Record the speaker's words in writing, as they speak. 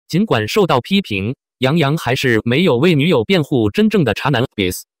尽管受到批评，杨洋还是没有为女友辩护。真正的查男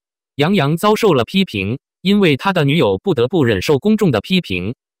Cbiz，杨洋遭受了批评，因为他的女友不得不忍受公众的批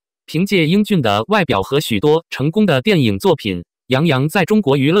评。凭借英俊的外表和许多成功的电影作品，杨洋在中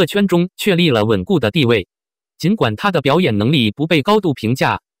国娱乐圈中确立了稳固的地位。尽管他的表演能力不被高度评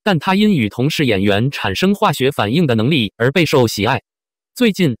价，但他因与同事演员产生化学反应的能力而备受喜爱。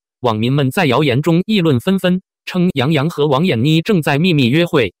最近，网民们在谣言中议论纷纷，称杨洋和王俨妮正在秘密约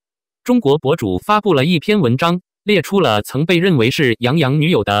会。中国博主发布了一篇文章，列出了曾被认为是杨洋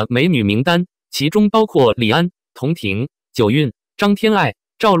女友的美女名单，其中包括李谙、童婷、九韵、张天爱、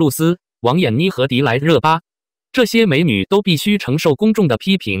赵露思、王俨妮和狄莱热巴。这些美女都必须承受公众的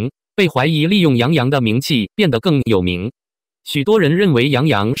批评，被怀疑利用杨洋的名气变得更有名。许多人认为杨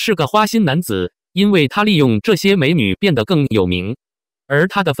洋是个花心男子，因为他利用这些美女变得更有名，而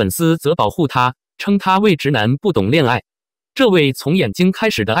他的粉丝则保护他，称他为直男不懂恋爱。这位从眼睛开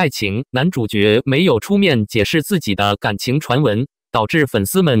始的爱情男主角没有出面解释自己的感情传闻，导致粉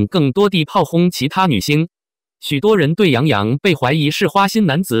丝们更多地炮轰其他女星。许多人对杨洋被怀疑是花心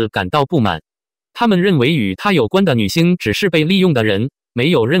男子感到不满，他们认为与他有关的女星只是被利用的人，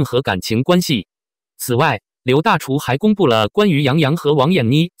没有任何感情关系。此外，刘大厨还公布了关于杨洋和王俨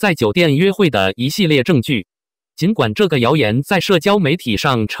妮在酒店约会的一系列证据。尽管这个谣言在社交媒体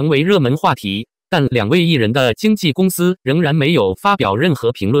上成为热门话题，但两位艺人的经纪公司仍然没有发表任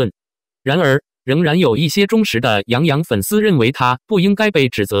何评论。然而，仍然有一些忠实的杨洋粉丝认为他不应该被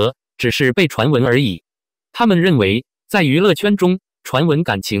指责，只是被传闻而已。他们认为，在娱乐圈中，传闻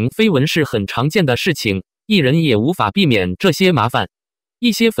感情绯闻是很常见的事情，艺人也无法避免这些麻烦。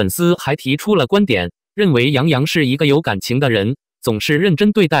一些粉丝还提出了观点，认为杨洋是一个有感情的人，总是认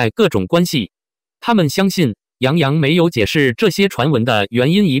真对待各种关系。他们相信，杨洋没有解释这些传闻的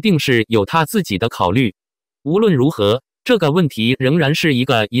原因，一定是有他自己的考虑。无论如何，这个问题仍然是一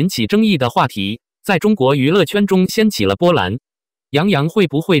个引起争议的话题，在中国娱乐圈中掀起了波澜。杨洋会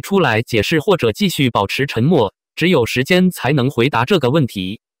不会出来解释，或者继续保持沉默，只有时间才能回答这个问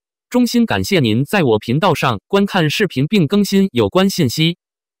题。衷心感谢您在我频道上观看视频并更新有关信息。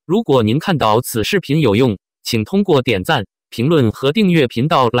如果您看到此视频有用，请通过点赞、评论和订阅频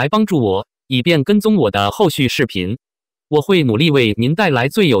道来帮助我，以便跟踪我的后续视频。我会努力为您带来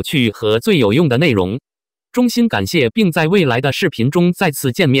最有趣和最有用的内容。衷心感谢，并在未来的视频中再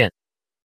次见面。